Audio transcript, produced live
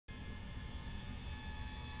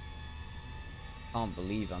Can't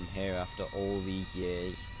believe I'm here after all these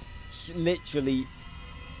years. Literally.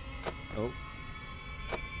 Oh.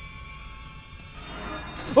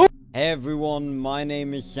 Oh! Hey everyone, my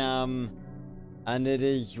name is Sam, and it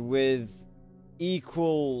is with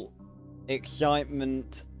equal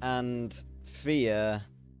excitement and fear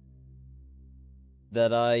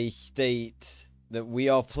that I state that we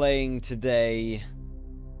are playing today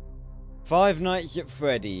Five Nights at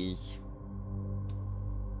Freddy's.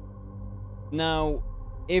 Now,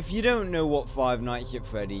 if you don't know what Five Nights at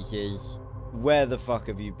Freddy's is, where the fuck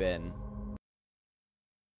have you been?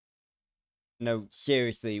 No,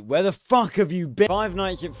 seriously, where the fuck have you been? Five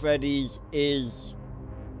Nights at Freddy's is,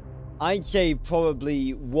 I'd say,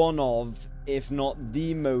 probably one of, if not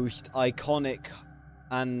the most iconic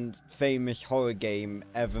and famous horror game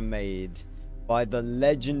ever made by the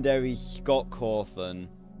legendary Scott Cawthon.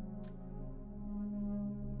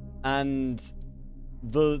 And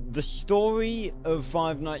the story of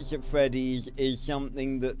Five Nights at Freddy's is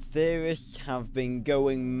something that theorists have been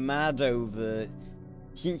going mad over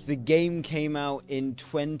since the game came out in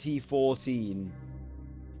 2014.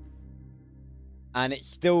 And it's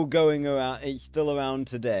still going around, it's still around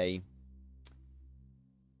today.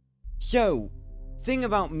 So, thing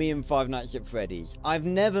about me and Five Nights at Freddy's, I've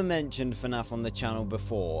never mentioned FNAF on the channel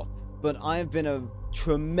before, but I've been a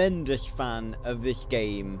tremendous fan of this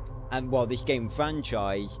game, and well, this game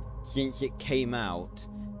franchise, since it came out.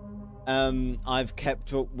 I've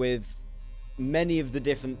kept up with many of the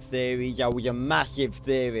different theories. I was a massive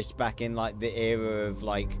theorist back in like the era of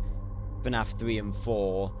like FNAF 3 and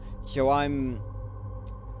 4, so I'm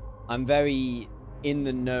very in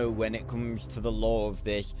the know when it comes to the lore of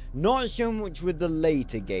this. Not so much with the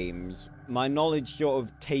later games. My knowledge sort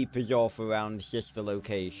of tapers off around Sister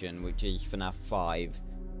Location, which is FNAF 5.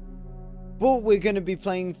 But we're going to be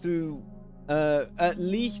playing through at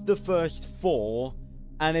least the first 4.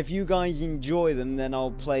 And if you guys enjoy them, then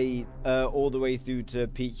I'll play all the way through to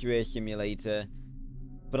Pizzeria Simulator.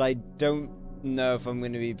 But I don't know if I'm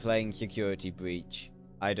going to be playing Security Breach.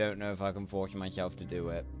 I don't know if I can force myself to do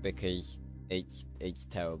it, because it's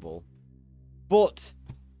terrible. But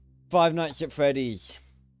Five Nights at Freddy's,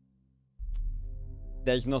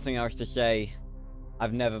 there's nothing else to say.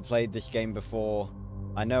 I've never played this game before.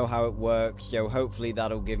 I know how it works, so hopefully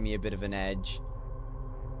that'll give me a bit of an edge.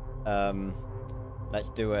 Let's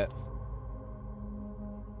do it.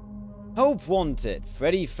 Help wanted,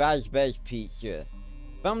 Freddy Fazbear's Pizza.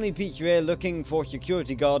 Family Pizzeria looking for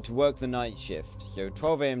security guard to work the night shift. So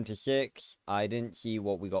 12 AM to 6. I didn't see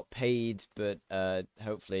what we got paid, but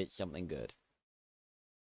hopefully it's something good.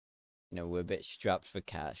 You know, we're a bit strapped for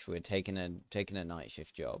cash. We're taking a night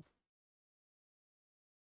shift job.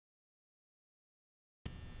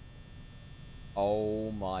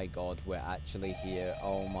 Oh my god, we're actually here.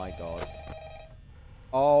 Oh my god.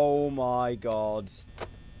 Oh my god.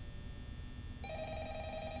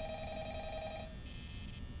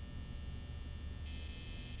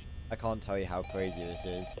 I can't tell you how crazy this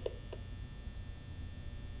is.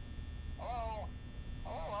 Hello?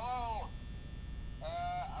 Hello?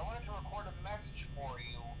 I wanted to record a message for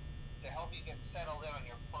you to help you get settled in on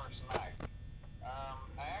your first night.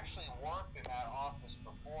 I actually worked in that office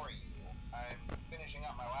before you. I'm finishing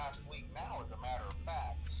up my last week now, as a matter of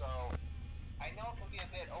fact, so I know it can be a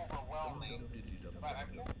bit overwhelming, but I'm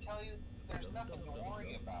here to tell you there's nothing to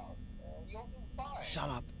worry about. You'll do fine. Shut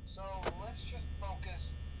up. So let's just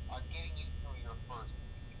focus on getting you through your first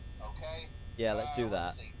week, okay? Yeah, let's do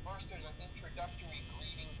that. Let's see. First, there's an introductory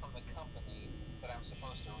greeting from the company that I'm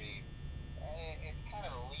supposed to read. It's kind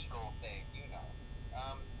of a legal thing, you know.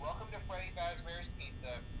 Welcome to Freddy Fazbear's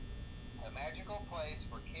Pizza, a magical place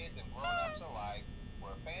for kids and grown-ups alike,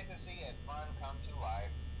 where fantasy and fun come to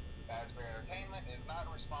life. Fazbear Entertainment is not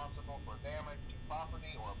responsible for damage to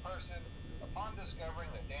property or person. Upon discovering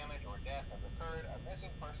that damage or death has occurred, a missing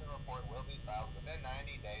person report will be filed within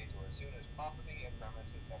 90 days or as soon as property and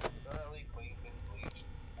premises have been thoroughly cleaned and bleached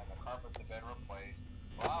and the carpets have been replaced.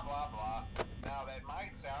 Blah, blah, blah. Now, that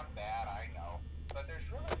might sound bad, I know, but there's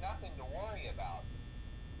really nothing to worry about.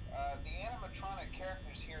 The animatronic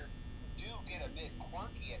characters here do get a bit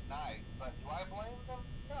quirky at night, but do I blame them?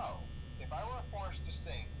 No. If I were forced to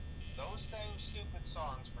sing those same stupid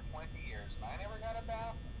songs for 20 years and I never got a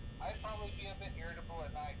bath, I'd probably be a bit irritable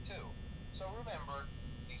at night too. So remember,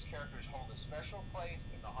 these characters hold a special place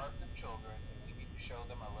in the hearts of children and we need to show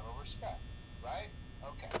them a little respect, right?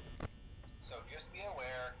 Okay. So just be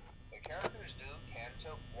aware, the characters do tend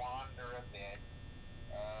to wander a bit.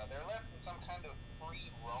 They're left in some kind of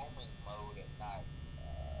free roaming mode at night.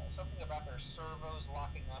 Something about their servos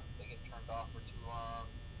locking up if they get turned off for too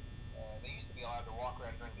long. They used to be allowed to walk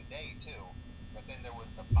around during the day too. But then there was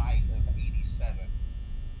the bite of 87.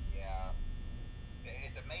 Yeah.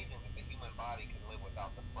 It's amazing that the human body can live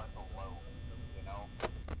without the frontal lobe, you know?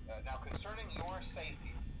 Now, concerning your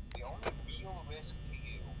safety, the only real risk to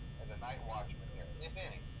you as a night watchman here, if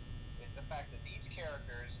any, is the fact that these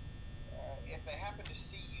characters, if they happen to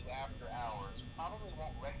see you after hours, probably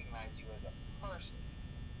won't recognize you as a person.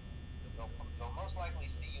 They'll most likely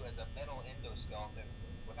see you as a metal endoskeleton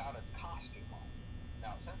without its costume on.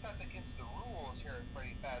 Now, since that's against the rules here at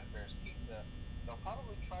Freddy Fazbear's Pizza, they'll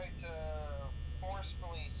probably try to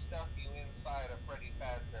forcefully stuff you inside a Freddy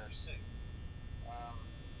Fazbear suit.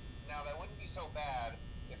 Now, that wouldn't be so bad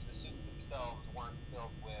if the suits themselves weren't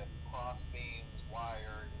filled with cross beams,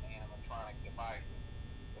 wires, and animatronic devices,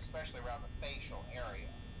 especially around the facial area.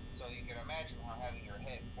 So you can imagine how having your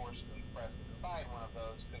head forcefully pressed inside one of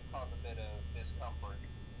those could cause a bit of discomfort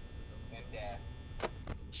and death.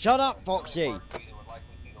 Shut up, Foxy! The only parts of you that would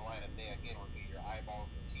likely see the light of day again would be your eyeballs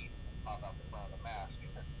and teeth that pop out the front of the mask.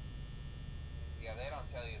 Yeah, they don't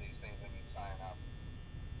tell you these things when you sign up.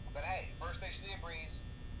 But hey, first station of the breeze.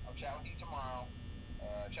 I'll chat with you tomorrow.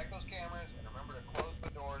 Check those cameras and remember to close the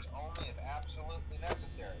doors only if absolutely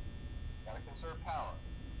necessary. Gotta conserve power.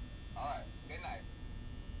 Alright, good night.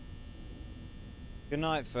 Good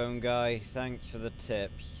night, phone guy. Thanks for the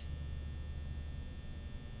tips.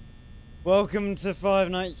 Welcome to Five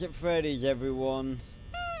Nights at Freddy's, everyone.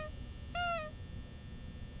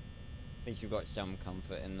 At least you've got some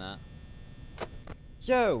comfort in that.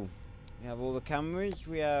 So, we have all the cameras.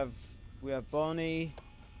 We have Bonnie,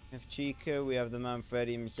 we have Chica, we have the man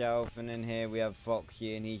Freddy himself, and in here we have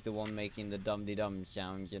Foxy, and he's the one making the dum-de-dum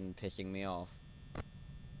sounds and pissing me off.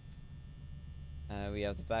 We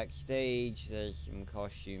have the backstage, there's some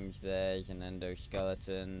costumes, there's an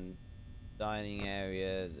endoskeleton, dining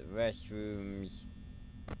area, the restrooms,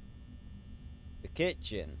 the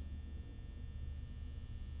kitchen.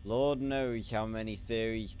 Lord knows how many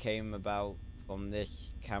theories came about from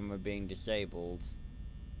this camera being disabled.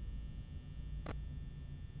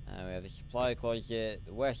 We have the supply closet,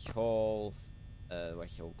 the West Hall, the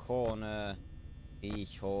West Hall corner, the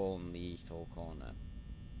East Hall, and the East Hall corner.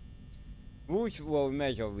 Rules, well, we may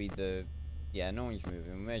as well read the... Yeah, no one's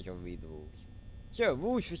moving, we may as well read the rules. So,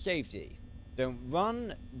 rules for safety. Don't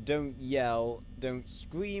run, don't yell, don't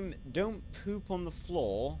scream, don't poop on the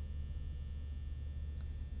floor.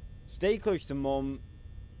 Stay close to Mum.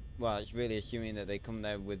 Well, it's really assuming that they come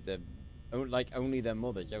there with the... like, only their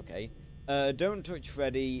mothers, okay. Don't touch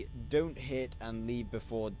Freddy, don't hit, and leave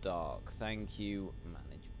before dark. Thank you,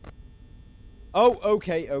 management. Oh,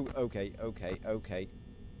 okay, okay.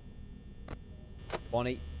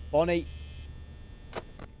 Bonnie, Bonnie,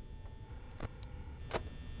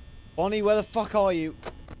 where the fuck are you?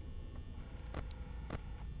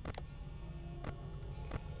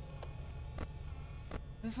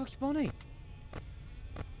 Where the fuck's Bonnie?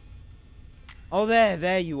 Oh,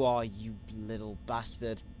 there you are, you little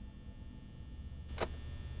bastard.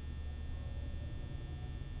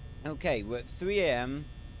 Okay, we're at 3 AM,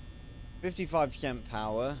 55%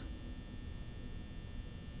 power.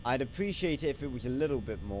 I'd appreciate it if it was a little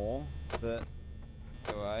bit more, but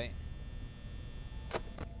alright.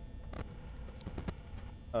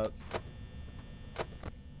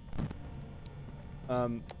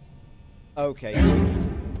 Okay, Jesus.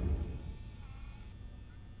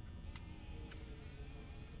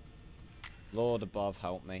 Lord above,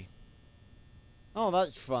 help me. Oh,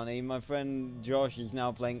 that's funny. My friend Josh is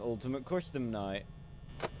now playing Ultimate Custom Night.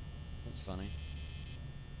 That's funny.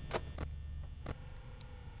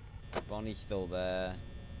 Bonnie's still there.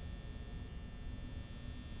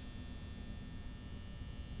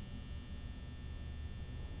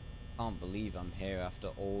 Can't believe I'm here after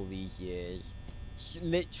all these years.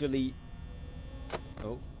 Literally.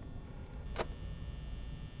 Oh.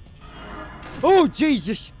 Oh,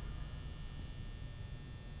 Jesus!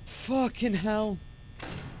 Fucking hell.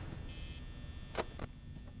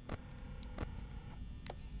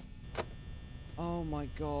 Oh my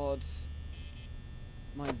god.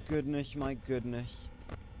 My goodness, my goodness.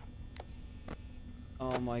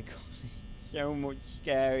 Oh my god, it's so much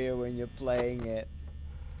scarier when you're playing it.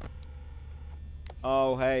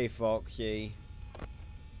 Oh hey, Foxy.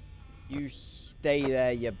 You stay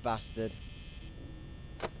there, you bastard.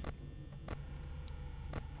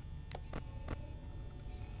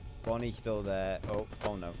 Bonnie's still there. Oh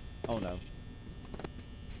no. Oh no.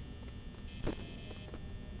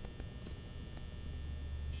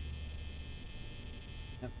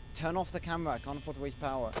 No, turn off the camera. I can't afford to waste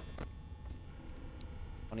power.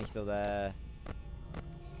 Bonnie's still there.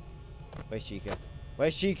 Where's Chica?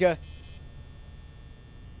 Where's Chica?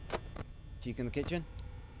 Chica in the kitchen?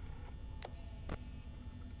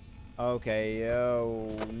 Okay,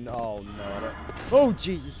 oh, no, oh, no, I don't. Oh,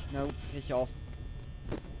 Jesus, no, piss off.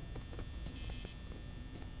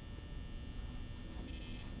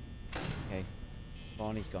 Okay,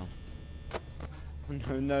 Barney's gone.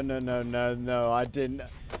 No, no, no, no, no, no, I didn't.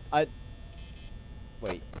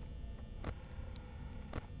 Wait.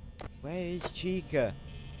 Where is Chica?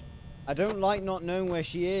 I don't like not knowing where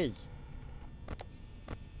she is.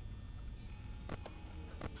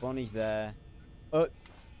 Bonnie's there.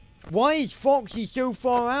 Why is Foxy so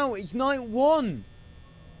far out? It's night 1.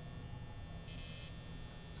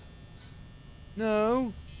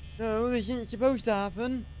 No. No, this isn't supposed to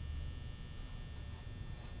happen.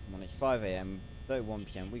 Come on, it's 5 AM, 31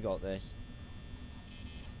 PM. We got this.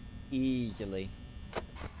 Easily.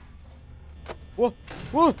 Whoa!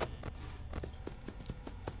 Whoa!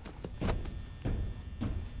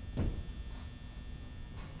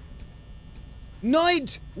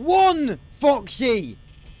 Night 1, Foxy!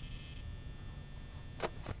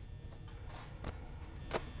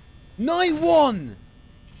 Night 1!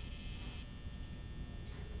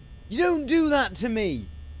 You don't do that to me!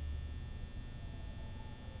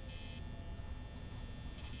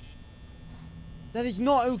 That is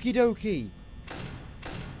not okie dokie.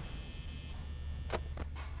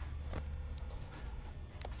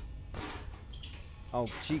 Oh,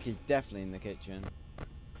 Chica's definitely in the kitchen.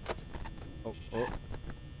 Oh, oh.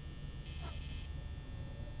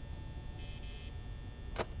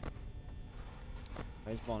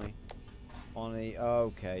 Where's Bonnie? Bonnie,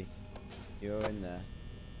 okay. You're in there.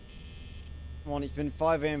 Come on, it's been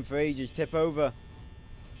 5 AM for ages. Tip over.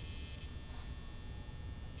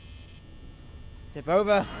 Tip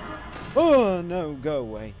over. Oh, no, go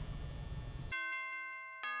away.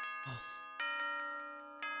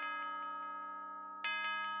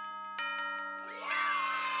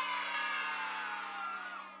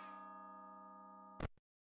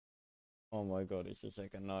 Oh my god, it's the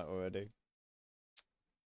second night already.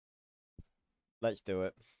 Let's do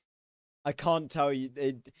it. I can't tell you,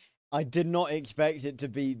 I did not expect it to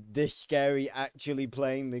be this scary actually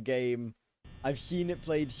playing the game. I've seen it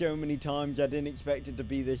played so many times, I didn't expect it to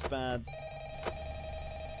be this bad.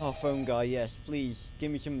 Oh, phone guy, yes, please, give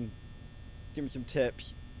me some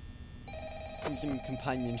tips. Give me some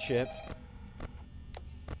companionship.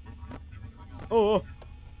 Oh!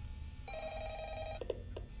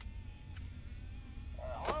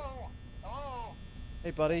 Hello? Hello?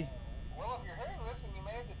 Hey, buddy. Well, if you're hearing this and you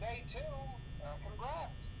made it to day 2,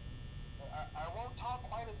 congrats. I won't talk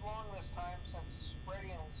quite as long this time since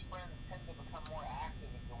Freddy and his friends tend to become more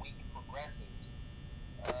active as the week progresses.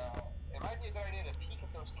 It might be a good idea to peek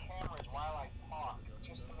at those cameras while I talk,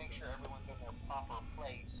 just to make sure everyone's in their proper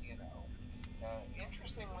place, you know.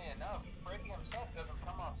 Interestingly enough, Freddy himself doesn't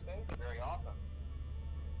come off stage very often.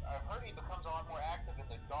 I've heard he becomes a lot more active in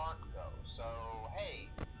the dark, though, so hey,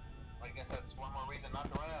 I guess that's one more reason not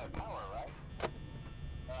to run out of power, right?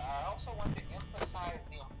 I also want to emphasize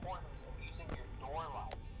the importance of using your door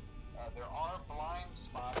lights. There are blind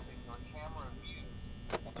spots in your camera views,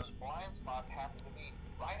 and those blind spots happen to be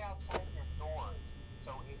right outside your doors.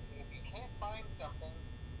 So if you can't find something,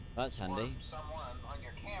 That's handy. or someone on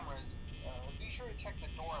your cameras, be sure to check the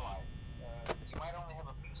door light. You might only have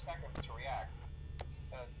a few seconds to react.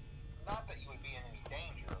 Not that you would be in any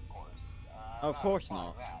danger, of course. Of course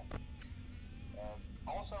not.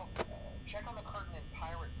 Also, check on the curtain in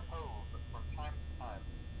Pirate Cove from time to time.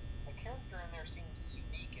 The character in there seems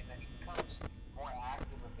unique in that he becomes more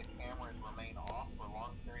active if the cameras remain off for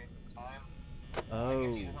long periods of time. I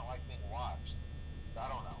guess he doesn't like being watched. I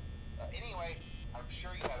don't know. Anyway, I'm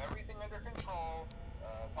sure you have everything under control.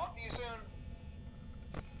 Talk to you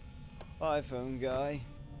soon. Bye, phone guy.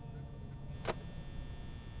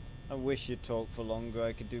 I wish you'd talk for longer.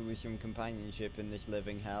 I could do with some companionship in this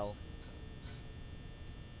living hell.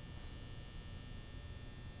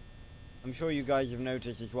 I'm sure you guys have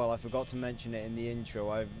noticed as well. I forgot to mention it in the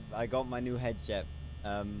intro. I got my new headset.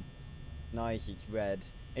 Nice. It's red.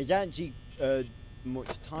 It's actually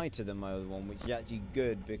much tighter than my other one, which is actually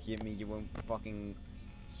good because it means it won't fucking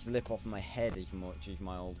slip off my head as much as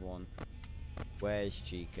my old one. Where's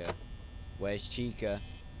Chica? Where's Chica?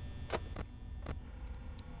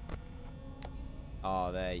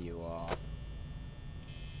 Oh, there you are.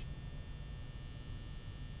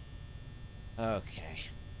 Okay.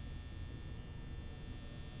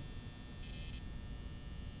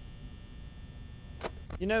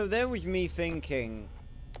 You know, there was me thinking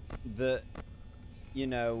that, you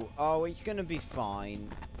know, oh, it's gonna be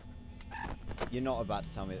fine. You're not about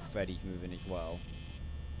to tell me that Freddy's moving as well.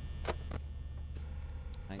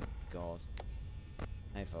 Thank God.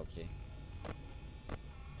 Hey, Foxy.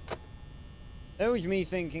 That was me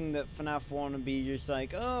thinking that FNAF 1 would be just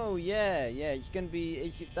like, oh yeah, it's gonna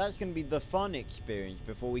be, that's gonna be the fun experience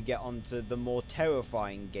before we get onto the more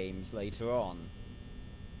terrifying games later on.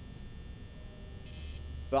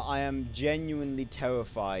 But I am genuinely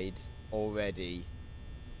terrified already.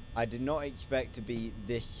 I did not expect to be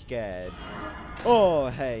this scared. Oh,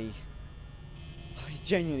 hey. It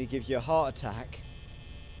genuinely gives you a heart attack.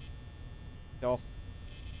 Piss off.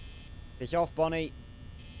 Piss off, Bonnie.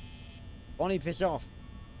 Bonnie, piss off.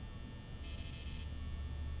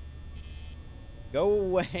 Go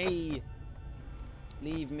away.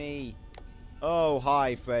 Leave me. Oh,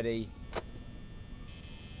 hi, Freddy.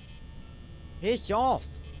 Piss off.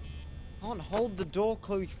 Can't hold the door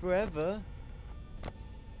closed forever.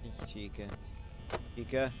 It's Chica.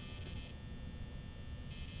 Chica.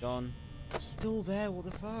 Gone. It's still there, what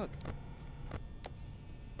the fuck?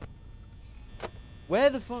 Where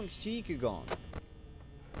the fuck's Chica gone?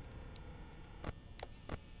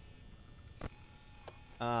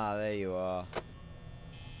 Ah, there you are.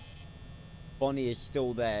 Bonnie is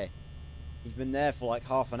still there. He's been there for like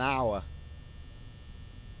half an hour.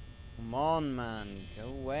 Come on, man. Go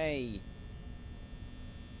away.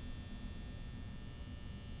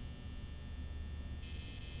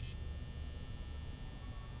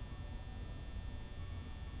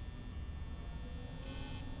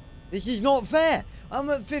 This is not fair. I'm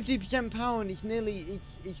at 50% power and it's nearly,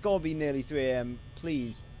 it's gotta be nearly 3 AM.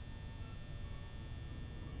 Please.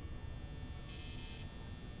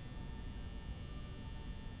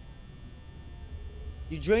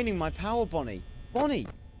 You're draining my power, Bonnie. Bonnie!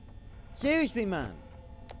 Seriously, man!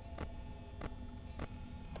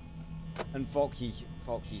 And Foxy's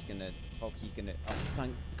gonna, oh,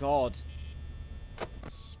 thank God.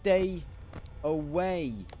 Stay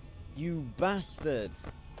away, you bastard.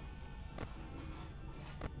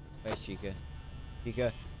 Where's Chica?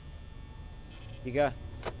 Chica? Chica?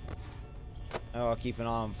 Oh, I'll keep an eye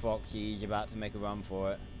on Foxy. He's about to make a run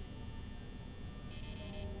for it.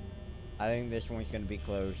 I think this one's going to be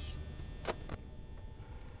close.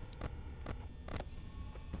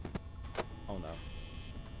 Oh no.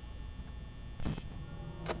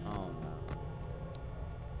 Oh no.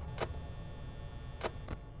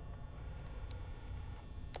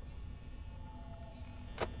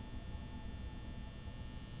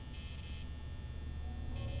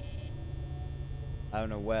 I don't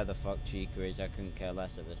know where the fuck Chica is. I couldn't care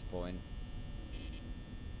less at this point.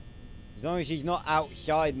 As long as she's not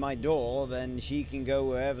outside my door, then she can go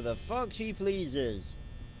wherever the fuck she pleases.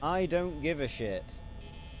 I don't give a shit.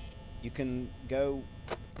 You can go...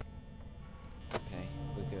 Okay,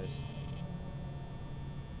 we're good.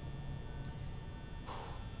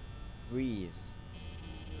 Breathe.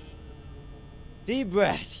 Deep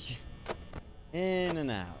breaths. In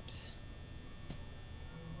and out.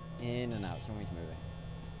 In and out. Somebody's moving.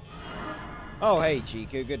 Oh, hey,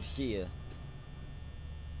 Chica. Good to see you.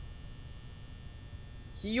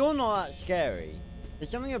 See, you're not that scary.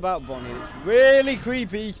 There's something about Bonnie that's really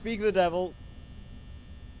creepy. Speak of the devil.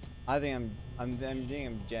 I think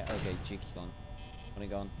okay, Chica's gone. Bonnie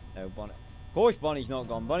gone. No, Bonnie. Of course Bonnie's not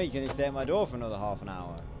gone. Bonnie's gonna stay at my door for another half an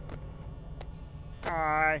hour.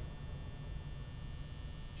 Hi.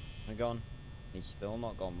 Bonnie gone. He's still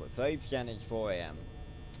not gone, but 30% it's 4 AM.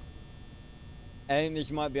 I think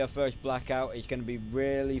this might be our first blackout. It's gonna be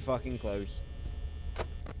really fucking close.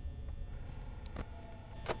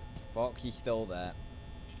 Foxy's still there.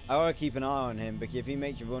 I gotta keep an eye on him because if he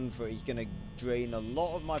makes a run for it, he's gonna drain a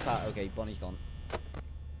lot of my power. Okay, Bonnie's gone.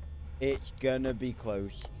 It's gonna be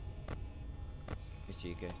close. It's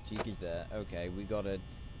Chica. Chica's there. Okay, we gotta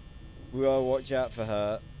watch out for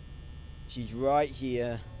her. She's right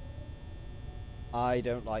here. I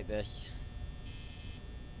don't like this.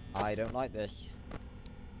 I don't like this.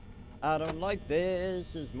 I don't like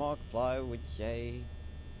this, as Markiplier would say.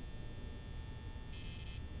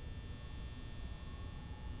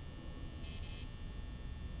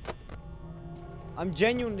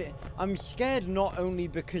 I'm scared not only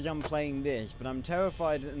because I'm playing this, but I'm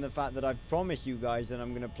terrified in the fact that I promised you guys that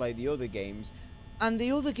I'm going to play the other games. And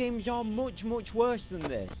the other games are much, much worse than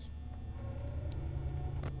this.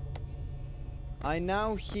 I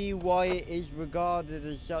now see why it is regarded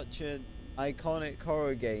as such an iconic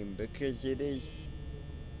horror game, because it is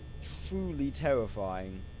truly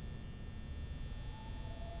terrifying.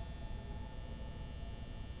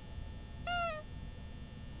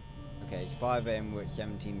 Okay, it's 5 AM, we're at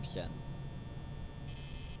 17%.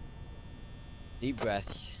 Deep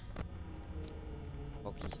breaths.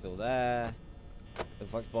 Foxy's still there. Where the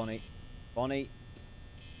fuck's Bonnie? Bonnie?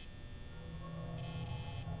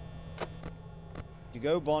 Did you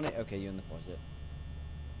go, Bonnie? Okay, you're in the closet.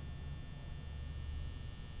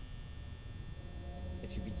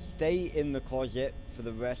 if you could stay in the closet for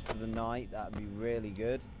the rest of the night, that'd be really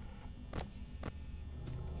good.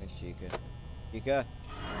 Where's Chica? Chica?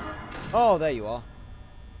 Oh, there you are.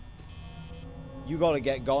 You gotta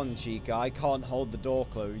get gone, Chica. I can't hold the door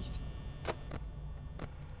closed.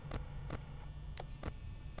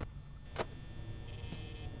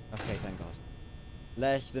 Okay, thank God.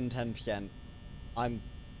 Less than 10%. I'm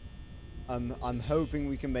hoping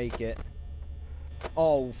we can make it.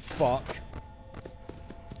 Oh, fuck.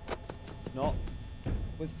 Not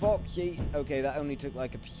with Foxy. Okay, that only took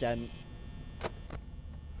like 1%.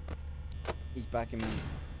 He's back in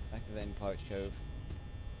Pirates Cove.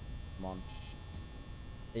 Come on.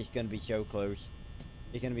 It's gonna be so close.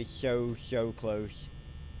 It's gonna be so close.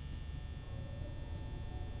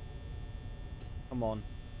 Come on.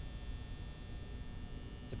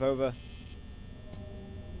 Tip over.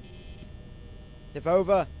 Tip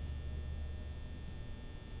over.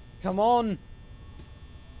 Come on.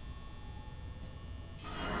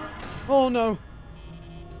 Oh no.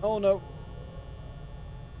 Oh no.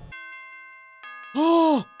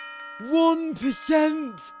 Oh,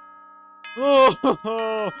 1%.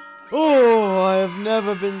 Oh, oh, I have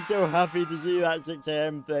never been so happy to see that 6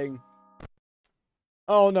 AM thing.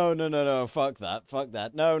 Oh, no, fuck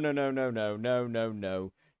that, no,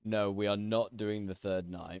 no, we are not doing the third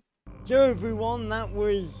night. So everyone, that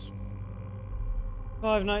was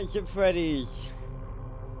Five Nights at Freddy's.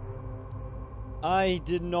 I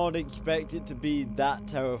did not expect it to be that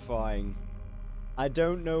terrifying. I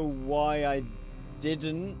don't know why I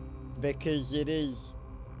didn't, because it is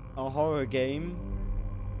a horror game,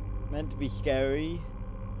 meant to be scary,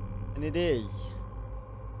 and it is.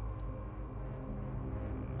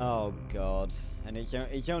 Oh god, and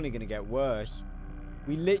it's only gonna get worse.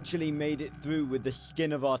 We literally made it through with the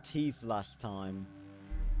skin of our teeth last time.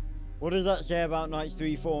 What does that say about nights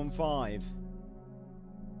 3, 4, and 5?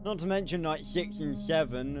 Not to mention night 6 and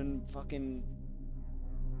 7 and fucking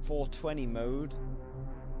 420 mode.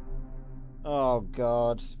 Oh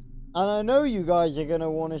god. And I know you guys are gonna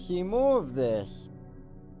want to see more of this.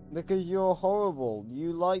 Because you're horrible.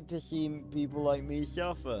 You like to see people like me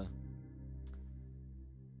suffer.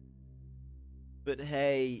 But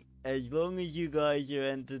hey, as long as you guys are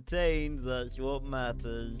entertained, that's what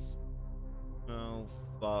matters. Oh,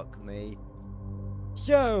 fuck me.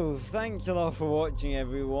 So, thanks a lot for watching,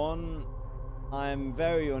 everyone. I'm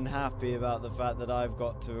very unhappy about the fact that I've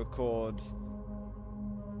got to record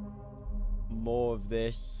more of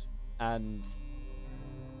this and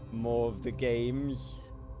more of the games.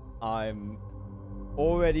 I'm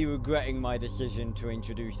already regretting my decision to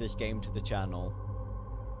introduce this game to the channel.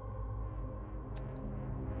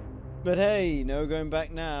 But hey, no going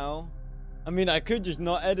back now. I mean, I could just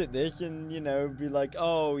not edit this and, you know, be like,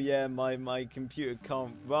 oh yeah, my computer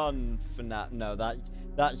can't run FNAF. No,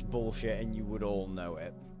 that's bullshit and you would all know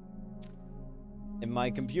it. If my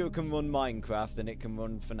computer can run Minecraft, then it can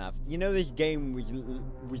run FNAF. You know, this game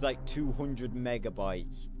was like 200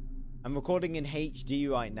 megabytes. I'm recording in HD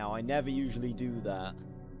right now. I never usually do that.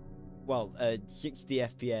 Well, 60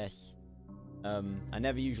 FPS. I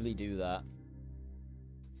never usually do that.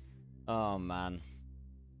 Oh, man.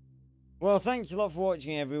 Well, thanks a lot for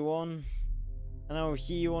watching, everyone. And I will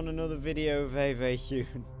see you on another video very, very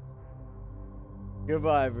soon.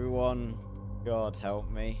 Goodbye, everyone. God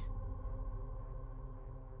help me.